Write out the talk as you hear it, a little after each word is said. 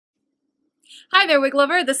Hi there, wig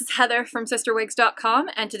lover. This is Heather from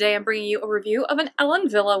CysterWigs.com, and today I'm bringing you a review of an Ellen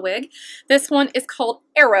Wille wig. This one is called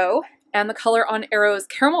Arrow, and the color on Arrow is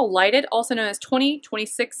Caramel Lighted, also known as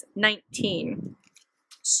 20-26-19.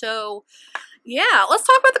 So, yeah, let's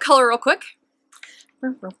talk about the color real quick.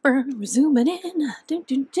 We're zooming in.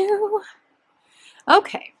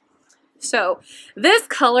 Okay, so this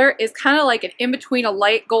color is kind of like an in-between a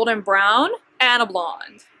light golden brown and a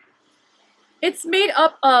blonde. It's made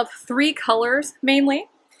up of 3 colors mainly.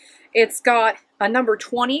 It's got a number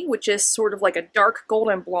 20, which is sort of like a dark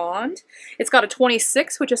golden blonde. It's got a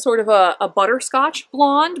 26, which is sort of a butterscotch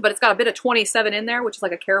blonde, but it's got a bit of 27 in there, which is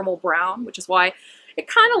like a caramel brown, which is why it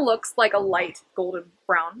kind of looks like a light golden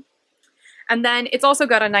brown. And then it's also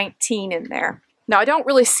got a 19 in there. Now, I don't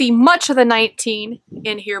really see much of the 19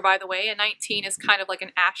 in here, by the way. A 19 is kind of like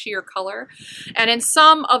an ashier color. And in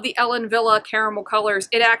some of the Ellen Wille caramel colors,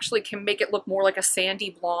 it actually can make it look more like a sandy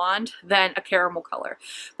blonde than a caramel color.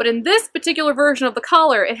 But in this particular version of the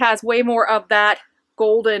color, it has way more of that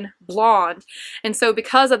golden blonde. And so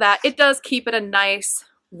because of that, it does keep it a nice,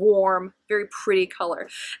 warm, very pretty color.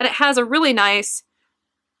 And it has a really nice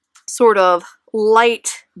sort of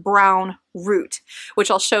light brown root, which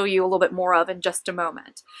I'll show you a little bit more of in just a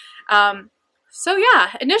moment. So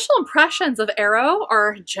yeah, initial impressions of Arrow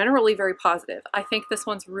are generally very positive. I think this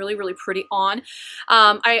one's really, really pretty on.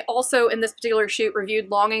 I also, in this particular shoot, reviewed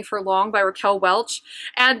Longing for Long by Raquel Welch,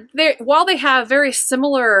 and while they have very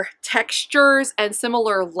similar textures and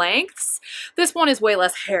similar lengths, this one is way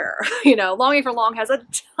less hair. You know, Longing for Long has a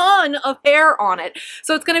ton of hair on it,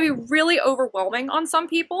 so it's going to be really overwhelming on some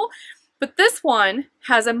people. But this one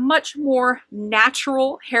has a much more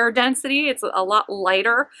natural hair density. It's a lot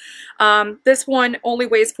lighter. This one only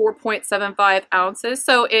weighs 4.75 ounces,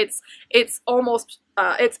 so it's almost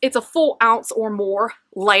it's a full ounce or more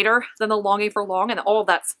lighter than the Longing for Long, and all of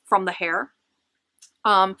that's from the hair.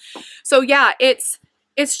 So yeah, it's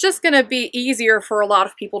just going to be easier for a lot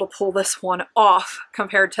of people to pull this one off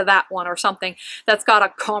compared to that one or something that's got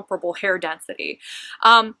a comparable hair density.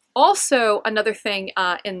 Also, another thing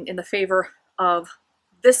in the favor of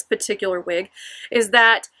this particular wig is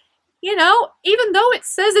that, you know, even though it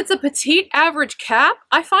says it's a petite average cap,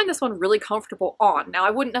 I find this one really comfortable on. Now,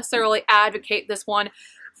 I wouldn't necessarily advocate this one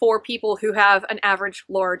for people who have an average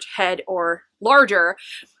large head or larger.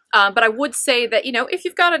 But I would say that, you know, if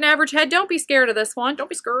you've got an average head, don't be scared of this one. Don't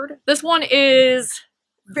be scared. This one is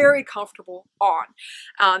very comfortable on.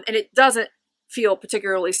 And it doesn't feel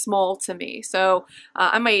particularly small to me. So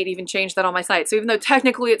I might even change that on my site. So even though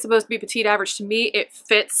technically it's supposed to be petite average, to me it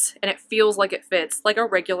fits, and it feels like it fits like a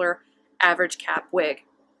regular average cap wig.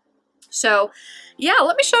 So yeah,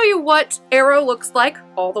 let me show you what Arrow looks like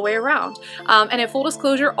all the way around. And in full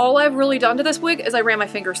disclosure, all I've really done to this wig is I ran my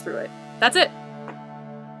fingers through it. That's it.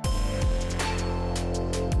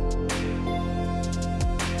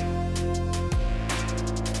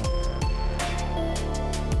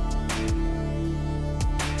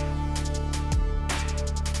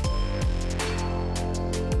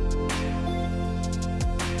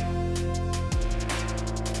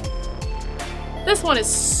 This one is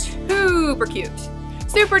super cute.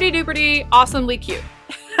 Super-de-duper-de, awesomely cute.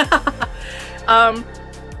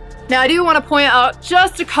 Now I do want to point out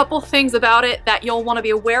just a couple things about it that you'll want to be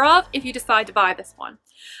aware of if you decide to buy this one.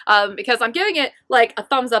 Because I'm giving it like a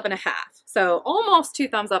thumbs up and a half. So almost 2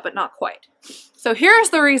 thumbs up, but not quite. So here's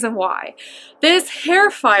the reason why. This hair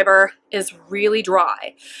fiber is really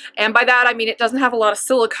dry. And by that, I mean it doesn't have a lot of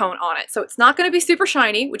silicone on it. So it's not going to be super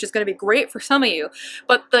shiny, which is going to be great for some of you.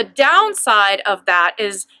 But the downside of that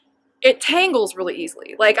is it tangles really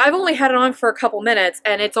easily. Like, I've only had it on for a couple minutes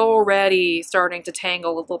and it's already starting to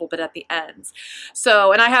tangle a little bit at the ends.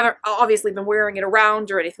 So, and I haven't obviously been wearing it around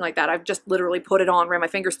or anything like that. I've just literally put it on, ran my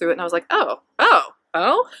fingers through it, and I was like, oh,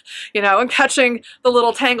 you know, I'm catching the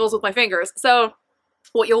little tangles with my fingers. So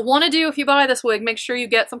what you'll want to do if you buy this wig, make sure you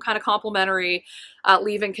get some kind of complimentary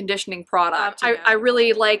leave-in conditioning product. I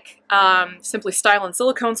really like Simply Styled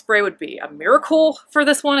silicone spray would be a miracle for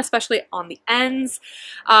this one, especially on the ends.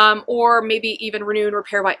 Or maybe even Renew and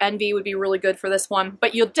Repair by Envy would be really good for this one.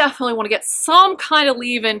 But you'll definitely want to get some kind of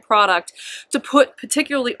leave-in product to put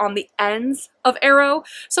particularly on the ends of Arrow,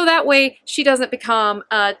 so that way she doesn't become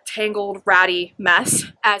a tangled, ratty mess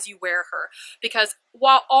as you wear her. Because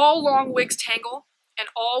while all long wigs tangle, and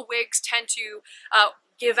all wigs tend to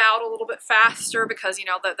give out a little bit faster because, you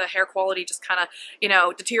know, the hair quality just kind of, you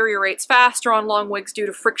know, deteriorates faster on long wigs due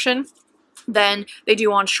to friction than they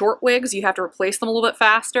do on short wigs. You have to replace them a little bit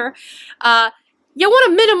faster. You want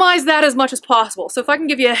to minimize that as much as possible. So if I can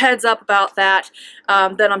give you a heads up about that,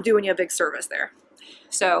 then I'm doing you a big service there.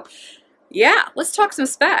 So yeah, let's talk some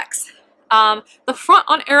specs. The front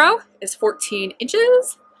on arrow is 14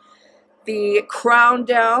 inches. The crown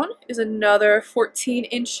down is another 14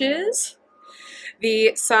 inches.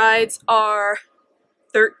 The sides are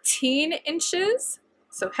 13 inches,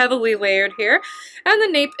 so heavily layered here. And the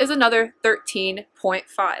nape is another 13.5.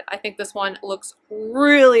 I think this one looks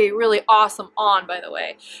really, really awesome on, by the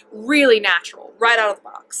way. Really natural, right out of the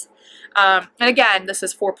box. And again, this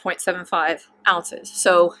is 4.75 ounces.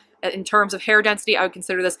 So in terms of hair density, I would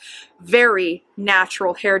consider this very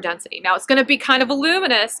natural hair density. Now it's going to be kind of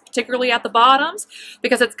voluminous, particularly at the bottoms,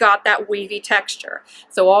 because it's got that wavy texture.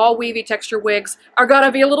 So all wavy texture wigs are going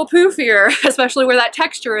to be a little poofier, especially where that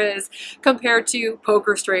texture is, compared to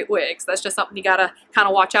poker straight wigs. That's just something you got to kind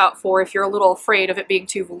of watch out for if you're a little afraid of it being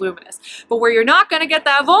too voluminous. But where you're not going to get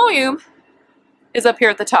that volume is up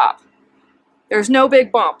here at the top. There's no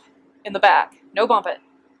big bump in the back. No bump it.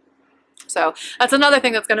 So that's another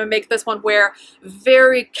thing that's going to make this one wear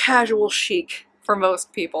very casual chic for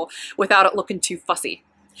most people without it looking too fussy.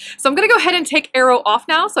 So I'm going to go ahead and take arrow off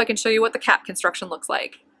now so I can show you what the cap construction looks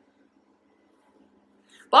like.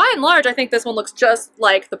 By and large, I think this one looks just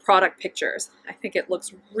like the product pictures. I think it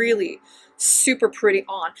looks really super pretty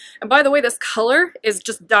on. And by the way, this color is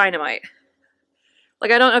just dynamite.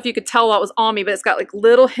 Like, I don't know if you could tell what was on me, but it's got like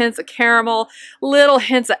little hints of caramel, little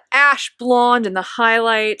hints of ash blonde in the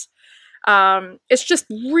highlight. It's just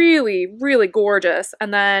really, really gorgeous.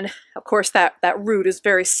 And then, of course, that root is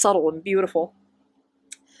very subtle and beautiful.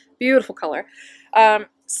 Beautiful color.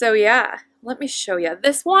 So yeah, let me show you.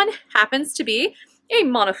 This one happens to be a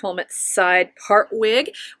monofilament side part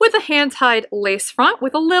wig with a hand-tied lace front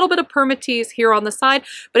with a little bit of permatease here on the side,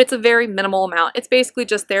 but it's a very minimal amount. It's basically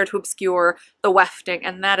just there to obscure the wefting,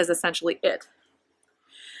 and that is essentially it.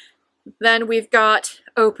 Then we've got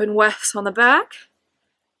open wefts on the back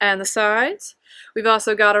and the sides. We've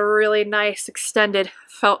also got a really nice extended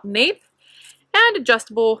felt nape and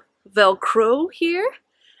adjustable Velcro here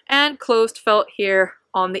and closed felt here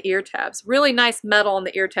on the ear tabs. Really nice metal on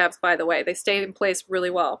the ear tabs, by the way. They stay in place really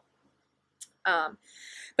well. But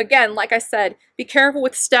again, like I said, be careful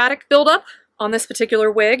with static buildup on this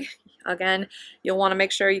particular wig. Again, you'll want to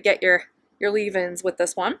make sure you get your leave-ins with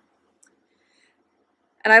this one.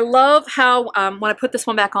 And I love how, when I put this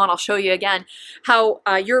one back on, I'll show you again, how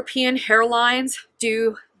European hairlines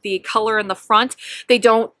do the color in the front. They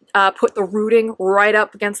don't put the rooting right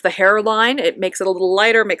up against the hairline. It makes it a little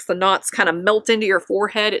lighter, makes the knots kind of melt into your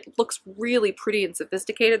forehead. It looks really pretty and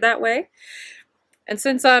sophisticated that way. And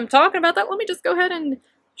since I'm talking about that, let me just go ahead and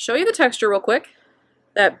show you the texture real quick.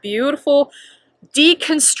 That beautiful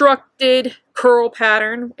deconstructed curl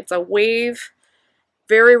pattern. It's a wave,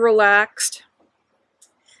 very relaxed.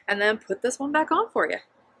 And then put this one back on for you.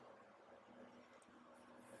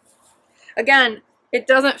 Again, it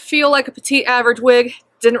doesn't feel like a petite average wig.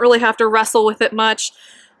 Didn't really have to wrestle with it much.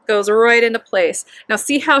 Goes right into place. Now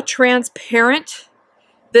see how transparent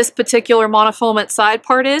this particular monofilament side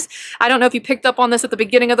part is? I don't know if you picked up on this at the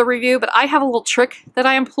beginning of the review, but I have a little trick that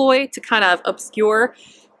I employ to kind of obscure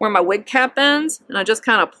where my wig cap ends, and I just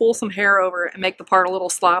kind of pull some hair over it and make the part a little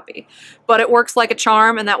sloppy. But it works like a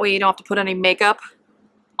charm, and that way you don't have to put any makeup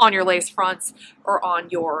on your lace fronts or on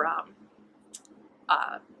your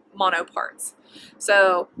mono parts.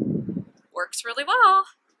 So works really well.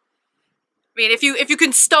 I mean, if you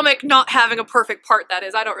can stomach not having a perfect part, that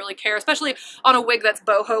is, I don't really care, especially on a wig that's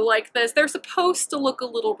boho like this. They're supposed to look a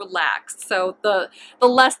little relaxed, so the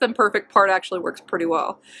less than perfect part actually works pretty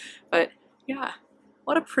well. But yeah,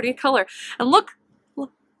 what a pretty color. And look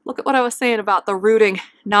at what I was saying about the rooting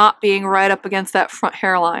not being right up against that front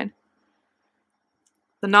hairline.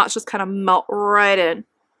 The knots just kind of melt right in.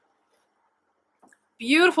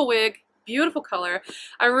 Beautiful wig, beautiful color.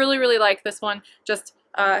 I really, really like this one. Just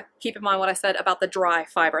keep in mind what I said about the dry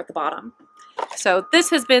fiber at the bottom. So this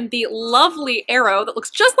has been the lovely arrow that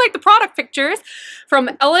looks just like the product pictures from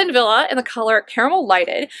Ellen Wille in the color Caramel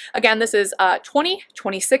Lighted. Again, this is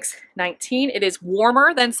 2026-19. It is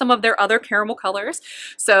warmer than some of their other caramel colors,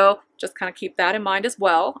 so just kind of keep that in mind as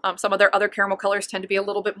well. Some of their other caramel colors tend to be a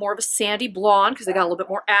little bit more of a sandy blonde because they got a little bit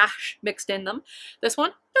more ash mixed in them. This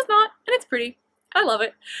one does not, and it's pretty. I love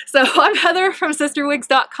it. So I'm Heather from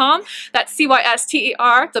CysterWigs.com. That's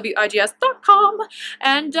CysterWigs.com.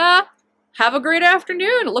 And have a great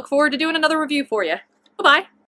afternoon. Look forward to doing another review for you. Bye-bye.